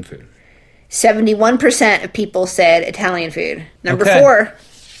 Mexican food. 71% of people said Italian food. Number Okay. 4.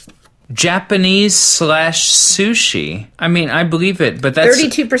 Japanese/sushi. I mean, I believe it, but that's...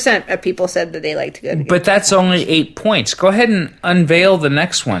 32% of people said that they like to go to. But that's only 8 points. Go ahead and unveil the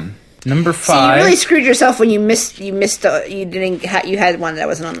next one. Number 5. So you really screwed yourself when you had one that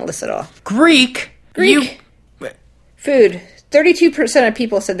wasn't on the list at all. Greek. Food. 32% of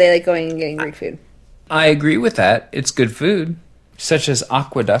people said they like going and getting Greek food. I agree with that. It's good food, such as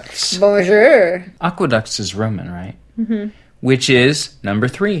aqueducts. Bonjour. Aqueducts is Roman, right? Mm-hmm. Which is number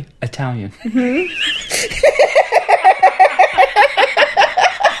 3, Italian. Mm-hmm.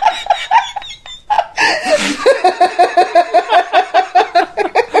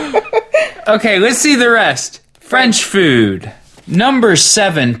 Okay, let's see the rest. French food. Number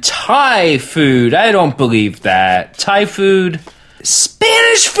 7, Thai food. I don't believe that. Thai food.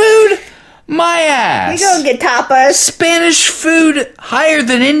 Spanish food? My ass. We go get tapas. Spanish food higher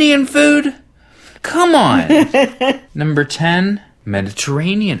than Indian food? Come on. Number 10,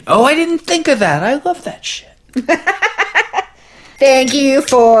 Mediterranean. Oh, I didn't think of that. I love that shit. Thank you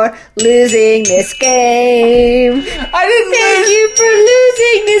for losing this game. I didn't Thank you for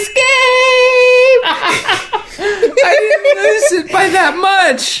losing this game. I didn't lose it by that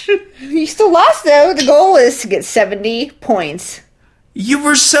much. You still lost, though. The goal is to get 70 points. You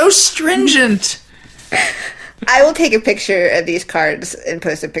were so stringent. I will take a picture of these cards and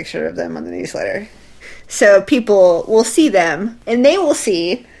post a picture of them on the newsletter. So people will see them, and they will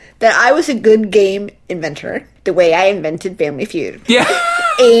see that I was a good game inventor, the way I invented Family Feud. Yeah.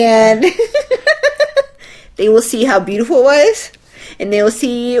 And they will see how beautiful it was, and they will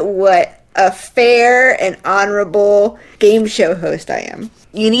see what a fair and honorable game show host I am.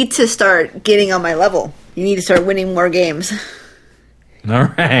 You need to start getting on my level. You need to start winning more games. All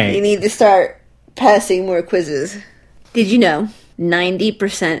right. You need to start passing more quizzes. Did you know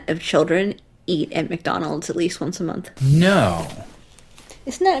 90% of children eat at McDonald's at least once a month? No.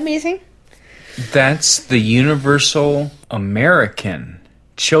 Isn't that amazing? That's the universal American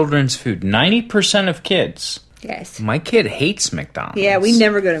children's food. 90% of kids. Yes. My kid hates McDonald's. Yeah, we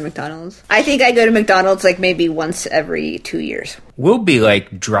never go to McDonald's. I think I go to McDonald's like maybe once every 2 years. We'll be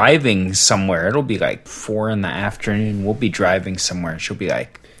like driving somewhere. It'll be like 4 PM. We'll be driving somewhere. She'll be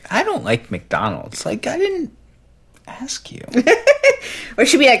like, I don't like McDonald's. Like, I didn't ask you. Or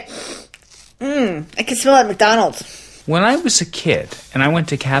she'll be like, I can smell it at McDonald's. When I was a kid and I went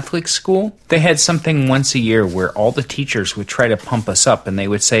to Catholic school, they had something once a year where all the teachers would try to pump us up, and they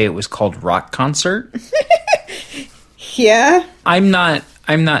would say it was called rock concert. Yeah? I'm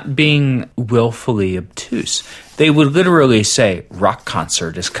not being willfully obtuse. They would literally say, rock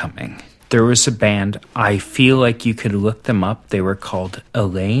concert is coming. There was a band, I feel like you could look them up. They were called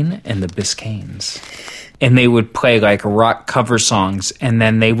Elaine and the Biscaynes. And they would play like rock cover songs, and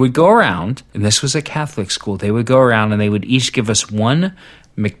then they would go around, and this was a Catholic school, they would go around and they would each give us one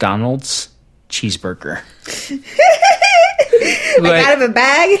McDonald's cheeseburger. Like out of a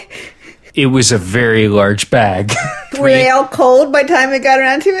bag? It was a very large bag. Were they all cold by the time it got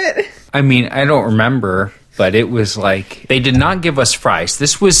around to it? I mean, I don't remember, but it was like they did not give us fries.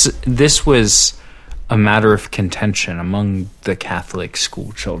 This was a matter of contention among the Catholic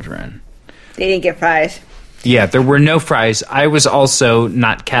school children. They didn't get fries. Yeah, there were no fries. I was also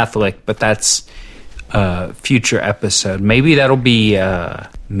not Catholic, but that's a future episode. Maybe that'll be,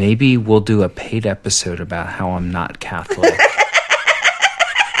 maybe we'll do a paid episode about how I'm not Catholic.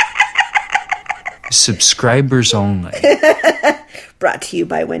 Subscribers only. Brought to you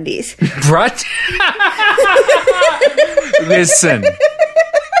by Wendy's. Listen.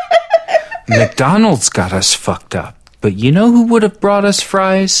 McDonald's got us fucked up. But you know who would have brought us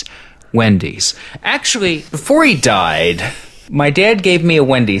fries? Wendy's. Actually, before he died, my dad gave me a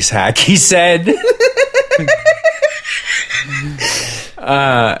Wendy's hack. He said...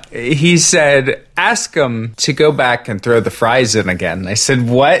 he said, ask him to go back and throw the fries in again. I said,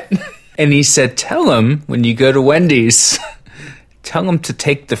 what? And he said, tell him when you go to Wendy's, tell him to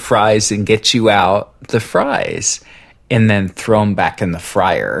take the fries and get you out the fries and then throw them back in the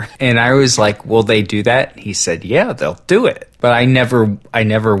fryer. And I was like, will they do that? He said, yeah, they'll do it. But I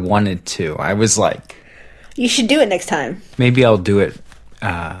never wanted to. I was like... You should do it next time. Maybe I'll do it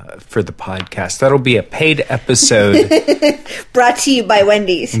for the podcast. That'll be a paid episode. Brought to you by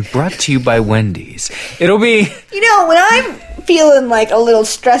Wendy's. Brought to you by Wendy's. It'll be... You know, when I'm feeling like a little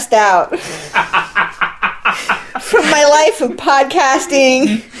stressed out from my life of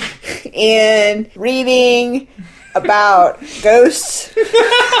podcasting and reading about ghosts,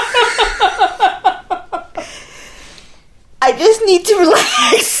 I just need to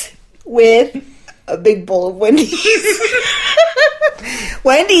relax with a big bowl of Wendy's.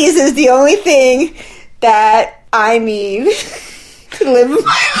 Wendy's is the only thing that I need to live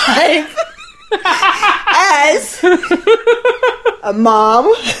my life as a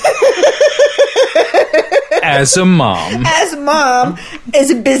mom. As a mom. As a mom, as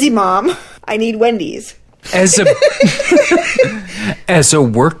a busy mom, I need Wendy's. As a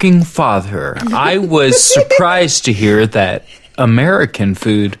working father, I was surprised to hear that American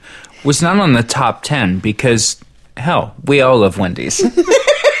food was not on the top 10 because, hell, we all love Wendy's.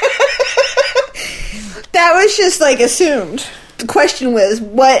 That was just like assumed. The question was,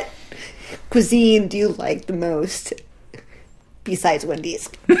 what cuisine do you like the most besides Wendy's?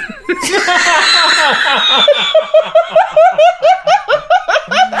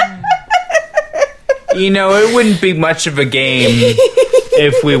 You know, it wouldn't be much of a game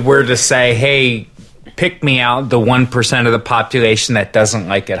if we were to say, hey, pick me out the 1% of the population that doesn't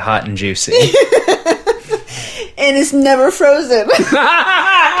like it hot and juicy. And it's never frozen.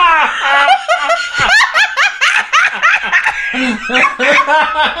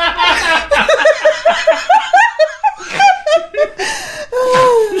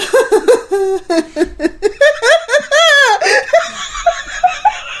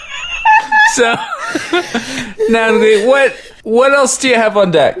 So, Natalie, what else do you have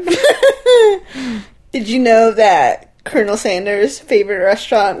on deck? Did you know that Colonel Sanders' favorite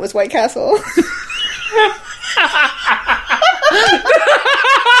restaurant was White Castle?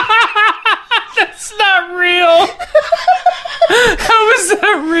 That's not real. How is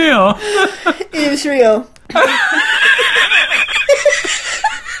that real? It was real.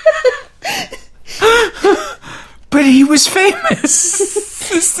 But he was famous.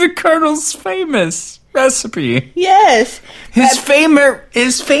 It's the Colonel's famous recipe. Yes. His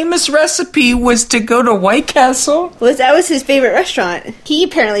famous recipe was to go to White Castle. That was his favorite restaurant. He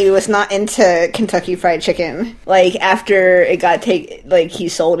apparently was not into Kentucky Fried Chicken. Like, after it got he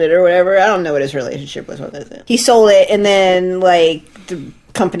sold it or whatever. I don't know what his relationship was with it. He sold it, and then, like, the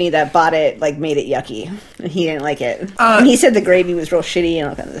company that bought it, like, made it yucky. And he didn't like it. And he said the gravy was real shitty and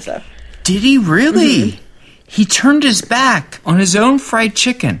all kinds of stuff. Did he really? Mm-hmm. He turned his back on his own fried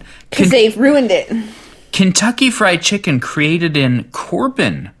chicken. Because they've ruined it. Kentucky Fried Chicken created in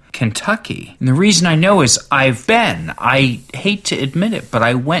Corbin, Kentucky. And the reason I know is I hate to admit it, but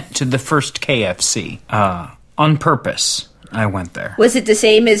I went to the first KFC on purpose. I went there. Was it the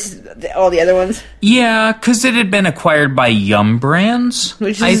same as all the other ones? Yeah, because it had been acquired by Yum Brands,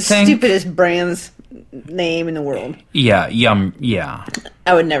 which is the stupidest Brands name in the world. Yeah, Yum, yeah.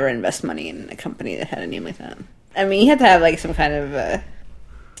 I would never invest money in a company that had a name like that. I mean, you have to have, like, some kind of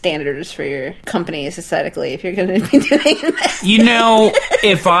standards for your companies aesthetically if you're going to be doing that. You know,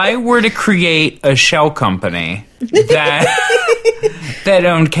 if I were to create a shell company that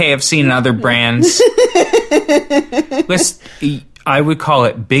owned KFC and other brands, I would call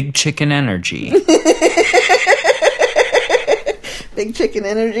it Big Chicken Energy. Big Chicken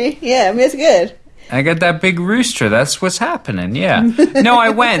Energy? Yeah, I mean, it's good. I got that big rooster. That's what's happening. Yeah. No, I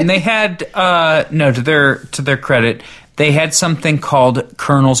went and they had to their credit, they had something called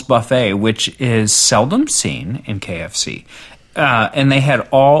Colonel's Buffet, which is seldom seen in KFC. And they had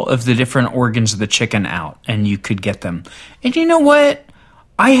all of the different organs of the chicken out, and you could get them. And you know what?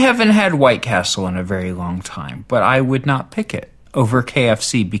 I haven't had White Castle in a very long time, but I would not pick it over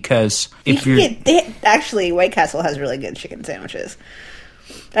KFC because actually, White Castle has really good chicken sandwiches.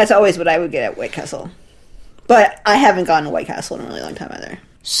 That's always what I would get at White Castle. But I haven't gone to White Castle in a really long time either.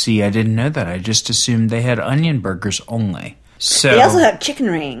 See, I didn't know that. I just assumed they had onion burgers only. So they also have chicken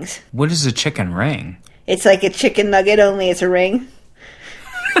rings. What is a chicken ring? It's like a chicken nugget, only it's a ring.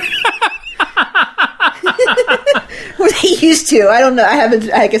 Or they used to. I don't know. I haven't.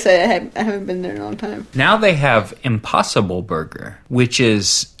 Like I said, I haven't been there in a long time. Now they have Impossible Burger, which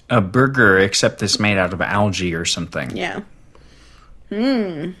is a burger except it's made out of algae or something. Yeah.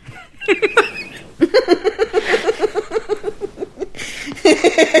 You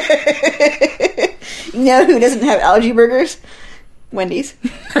know who doesn't have algae burgers? Wendy's.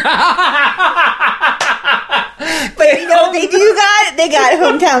 But you know what they do got? They got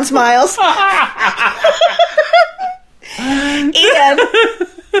hometown smiles. And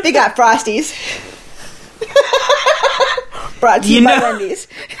they got Frosties. Brought to you by Wendy's.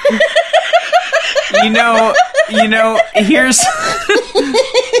 You know,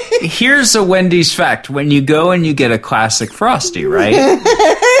 here's a Wendy's fact. When you go and you get a classic Frosty, right?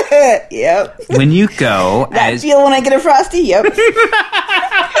 Yep. When you go... That feel when I get a Frosty? Yep.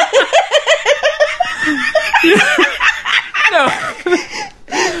 No.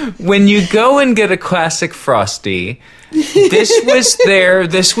 When you go and get a classic Frosty,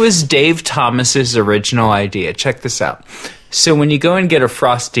 this was Dave Thomas's original idea. Check this out. So when you go and get a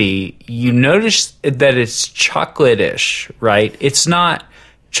Frosty, you notice that it's chocolate-ish, right? It's not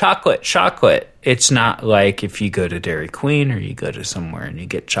chocolate. It's not like if you go to Dairy Queen or you go to somewhere and you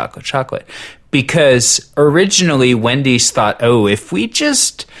get chocolate. Because originally Wendy's thought, if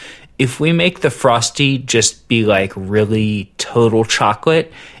we make the Frosty just be like really total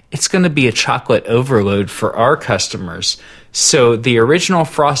chocolate, it's going to be a chocolate overload for our customers. So the original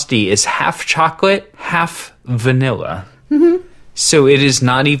Frosty is half chocolate, half vanilla. Mm-hmm. So it is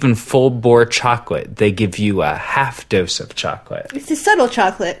not even full-bore chocolate. They give you a half dose of chocolate. It's a subtle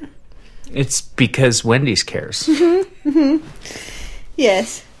chocolate. It's because Wendy's cares. Mm-hmm. Mm-hmm.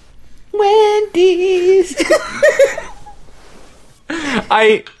 Yes. Wendy's.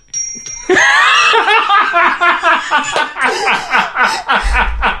 Wendy's.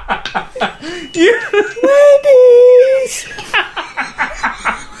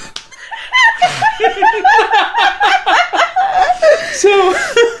 So,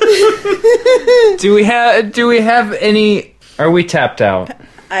 do we have any? Are we tapped out?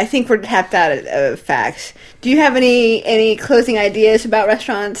 I think we're tapped out of facts. Do you have any closing ideas about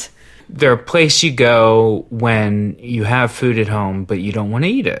restaurants? They're a place you go when you have food at home, but you don't want to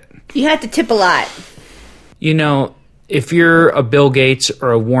eat it. You have to tip a lot. You know, if you're a Bill Gates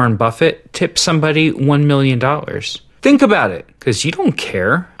or a Warren Buffett, tip somebody $1 million. Think about it, because you don't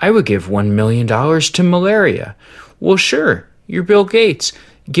care. I would give $1 million to malaria. Well, sure, you're Bill Gates.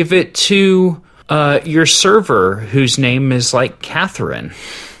 Give it to your server, whose name is like Catherine.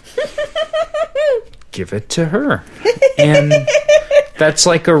 Give it to her. And that's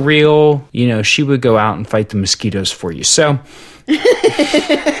like a real, she would go out and fight the mosquitoes for you. So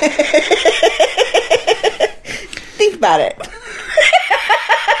think about it.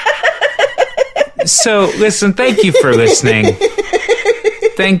 So, listen, thank you for listening.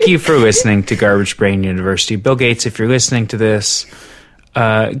 Thank you for listening to Garbage Brain University. Bill Gates, if you're listening to this,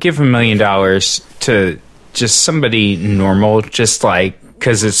 give $1 million to just somebody normal, just like,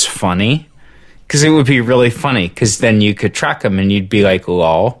 because it's funny. Because it would be really funny, because then you could track them and you'd be like,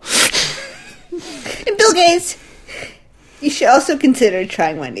 lol. And Bill Gates, you should also consider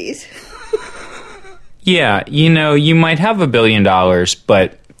trying Wendy's. Yeah, you might have $1 billion,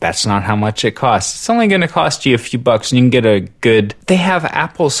 but that's not how much it costs. It's only going to cost you a few bucks, and you can get a good... They have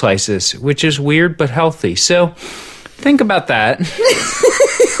apple slices, which is weird but healthy. So, think about that.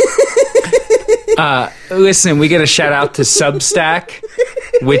 Listen, we get a shout out to Substack,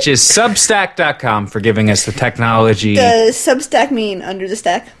 which is Substack.com for giving us the technology. Does Substack mean under the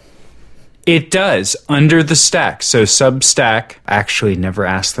stack? It does, under the stack. So Substack, actually never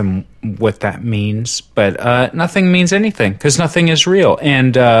asked them what that means, but nothing means anything because nothing is real.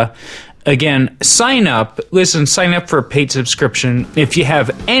 And again, sign up for a paid subscription. If you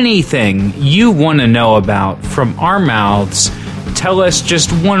have anything you want to know about from our mouths, tell us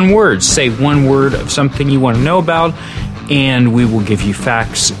just one word. Say one word of something you want to know about, and we will give you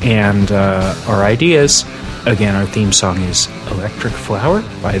facts and our ideas. Again, our theme song is Electric Flower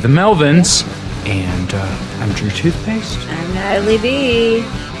by the Melvins. And I'm Drew Toothpaste. I'm Natalie B.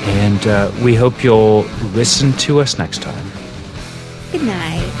 And we hope you'll listen to us next time. Good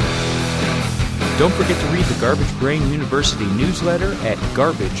night. Don't forget to read the Garbage Brain University newsletter at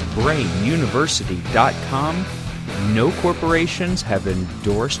garbagebrainuniversity.com. No corporations have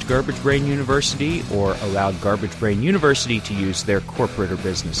endorsed Garbage Brain University or allowed Garbage Brain University to use their corporate or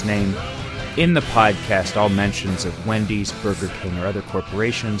business name. In the podcast, all mentions of Wendy's, Burger King, or other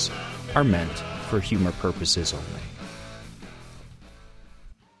corporations are meant for humor purposes only.